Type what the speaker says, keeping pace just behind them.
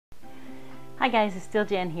Hi guys, it's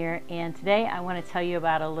steeljan here, and today I want to tell you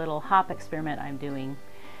about a little hop experiment I'm doing.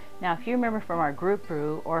 Now, if you remember from our Group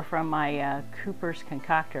Brew or from my Coopers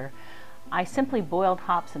Concocter, I simply boiled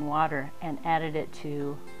hops in water and added it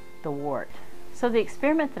to the wort. So the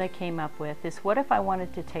experiment that I came up with is, what if I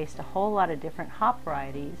wanted to taste a whole lot of different hop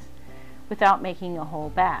varieties without making a whole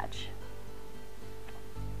batch?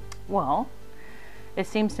 Well, it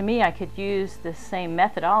seems to me I could use the same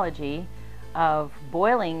methodology of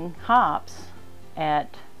boiling hops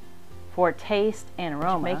for taste and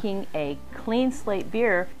aroma, making a clean slate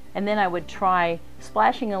beer, and then I would try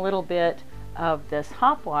splashing a little bit of this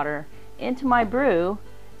hop water into my brew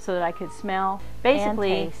so that I could smell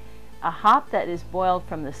basically and taste. A hop that is boiled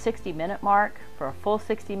from the 60-minute mark for a full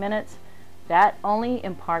 60 minutes, that only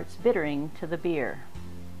imparts bittering to the beer.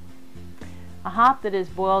 A hop that is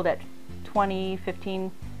boiled at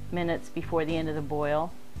 15 minutes before the end of the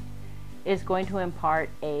boil is going to impart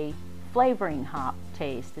a flavoring hop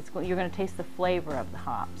taste. You're going to taste the flavor of the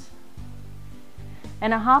hops.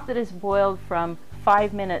 And a hop that is boiled from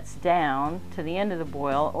 5 minutes down to the end of the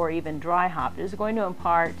boil, or even dry hop, is going to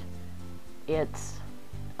impart its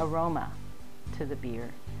aroma to the beer.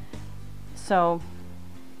 So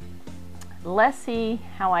let's see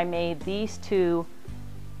how I made these two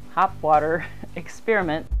hop water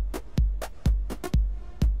experiments.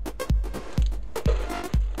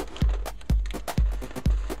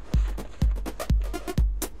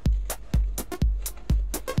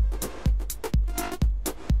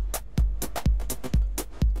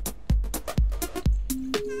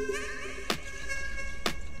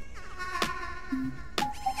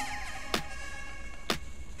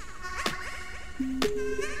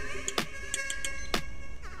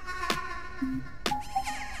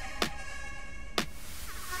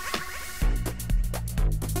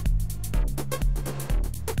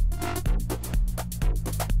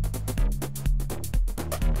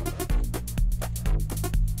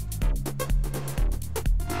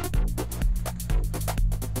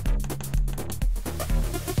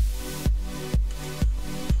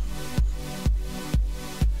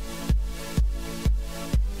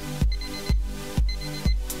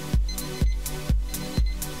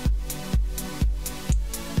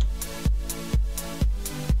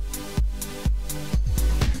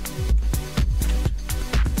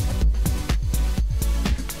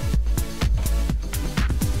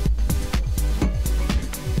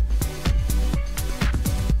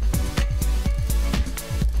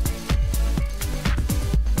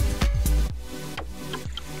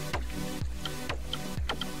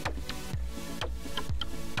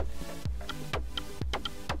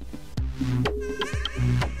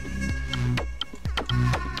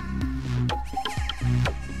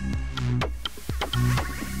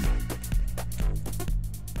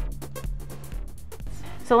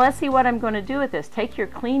 So let's see what I'm going to do with this. Take your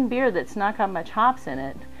clean beer that's not got much hops in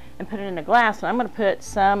it and put it in a glass. And I'm going to put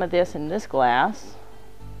some of this in this glass.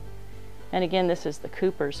 And again, this is the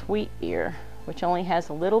Coopers wheat beer, which only has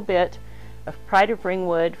a little bit of Pride of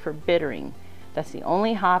Ringwood for bittering. That's the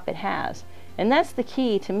only hop it has. And that's the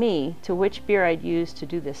key to me to which beer I'd use to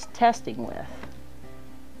do this testing with.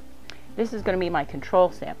 This is going to be my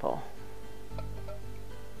control sample.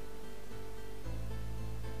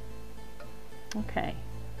 Okay.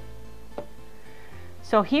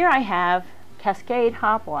 So here I have Cascade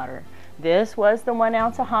hop water. This was the 1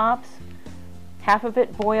 ounce of hops, half of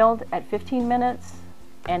it boiled at 15 minutes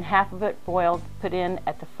and half of it boiled, put in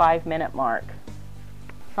at the 5-minute mark.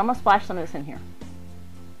 So I'm going to splash some of this in here.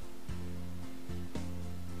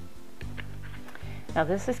 Now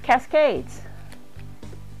this is Cascades.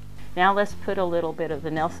 Now let's put a little bit of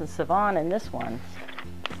the Nelson Sauvin in this one.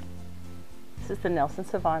 This is the Nelson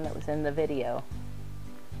Sauvin that was in the video.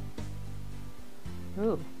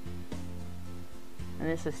 Ooh. And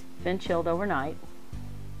this has been chilled overnight.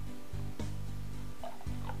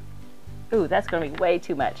 Ooh, that's going to be way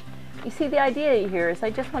too much. You see, the idea here is I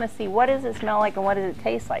just want to see, what does it smell like and what does it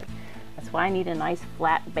taste like? That's why I need a nice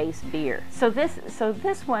flat base beer. So this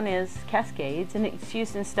one is Cascades, and it's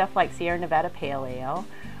used in stuff like Sierra Nevada Pale Ale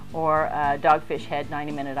or Dogfish Head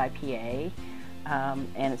 90-minute IPA,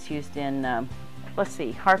 and it's used in let's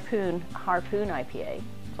see, Harpoon IPA.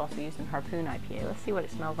 It's also used in Harpoon IPA. Let's see what it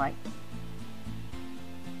smells like.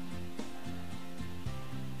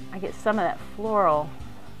 I get some of that floral.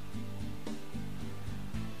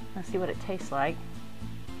 Let's see what it tastes like.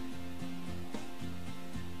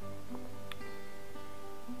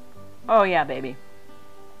 Oh yeah, baby.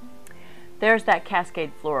 There's that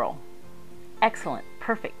Cascade floral. Excellent,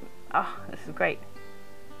 perfect. Oh, this is great.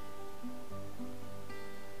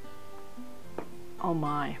 Oh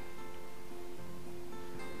my.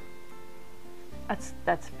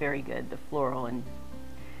 That's very good, the floral, and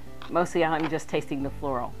mostly I'm just tasting the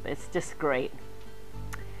floral. It's just great.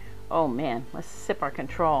 Oh man, let's sip our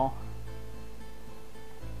control.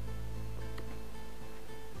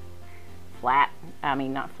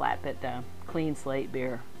 Not flat, but clean slate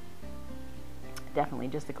beer. Definitely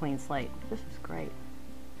just a clean slate. This is great.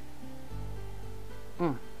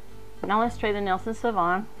 Now let's try the Nelson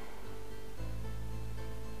Sauvin.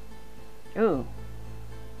 Ooh.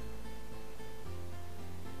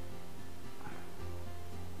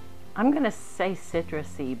 I'm gonna say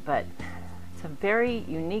citrusy, but it's a very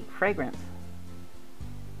unique fragrance.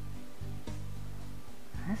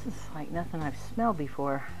 This is like nothing I've smelled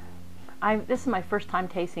before. This is my first time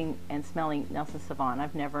tasting and smelling Nelson Sauvin.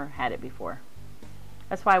 I've never had it before.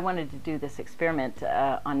 That's why I wanted to do this experiment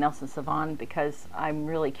on Nelson Sauvin, because I'm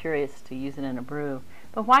really curious to use it in a brew.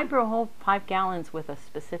 But why brew a whole 5 gallons with a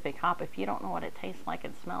specific hop if you don't know what it tastes like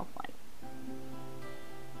and smells like?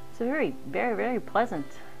 It's a very, very, very pleasant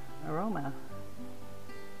aroma.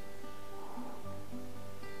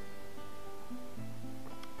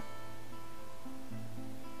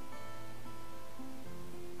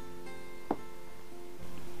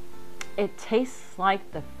 It tastes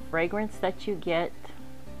like the fragrance that you get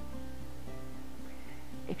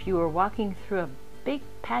if you were walking through a big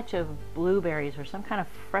patch of blueberries or some kind of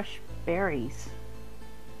fresh berries.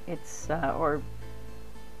 It's or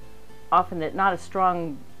often that not a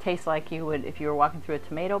strong taste like you would if you were walking through a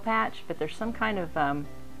tomato patch, but there's some kind of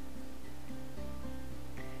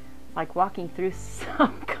like walking through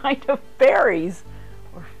some kind of berries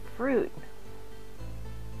or fruit.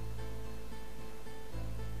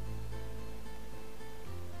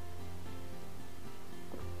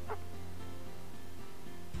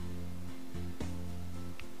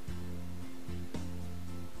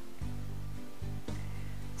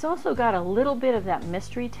 It's also got a little bit of that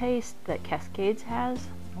mystery taste that Cascades has.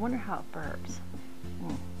 I wonder how it burps.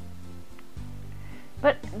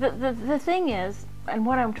 But the thing is, and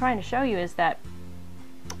what I'm trying to show you is that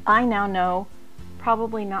I now know,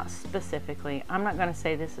 probably not specifically, I'm not going to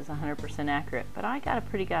say this is 100% accurate, but I got a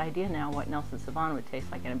pretty good idea now what Nelson Sauvin would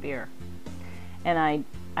taste like in a beer. And I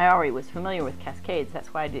already was familiar with Cascades.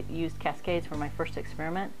 That's why I used Cascades for my first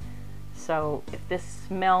experiment. So if this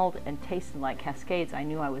smelled and tasted like Cascades, I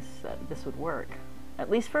knew this would work.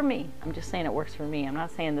 At least for me. I'm just saying it works for me. I'm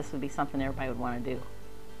not saying this would be something everybody would want to do.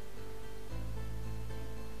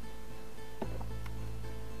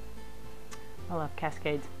 I love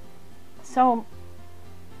Cascades. So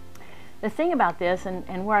the thing about this,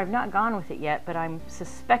 and where I've not gone with it yet, but I'm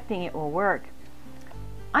suspecting it will work,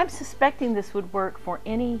 I'm suspecting this would work for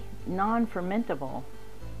any non-fermentable.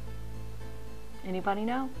 Anybody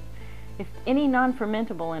know? If any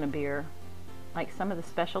non-fermentable in a beer, like some of the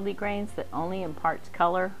specialty grains that only imparts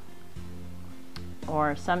color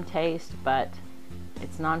or some taste, but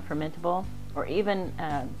it's non-fermentable, or even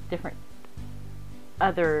different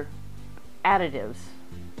other additives,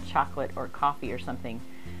 chocolate or coffee or something,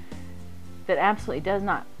 that absolutely does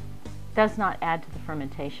not add to the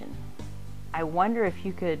fermentation. I wonder if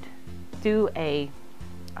you could do a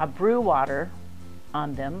brew water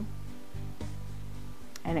on them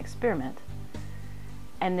and experiment,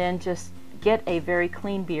 and then just get a very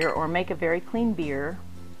clean beer, or make a very clean beer.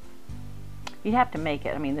 You'd have to make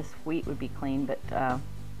it. I mean, this wheat would be clean, but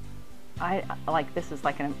I like, this is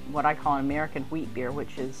like what I call an American wheat beer,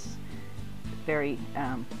 which is very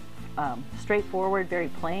straightforward, very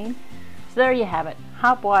plain. So there you have it,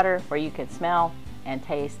 hop water where you can smell and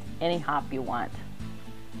taste any hop you want,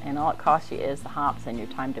 and all it costs you is the hops and your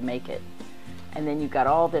time to make it. And then you've got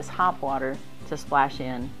all this hop water to splash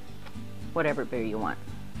in whatever beer you want.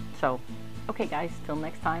 So, okay guys, till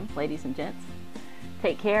next time, ladies and gents,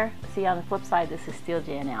 take care. See you on the flip side. This is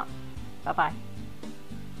Steeljan out. Bye-bye.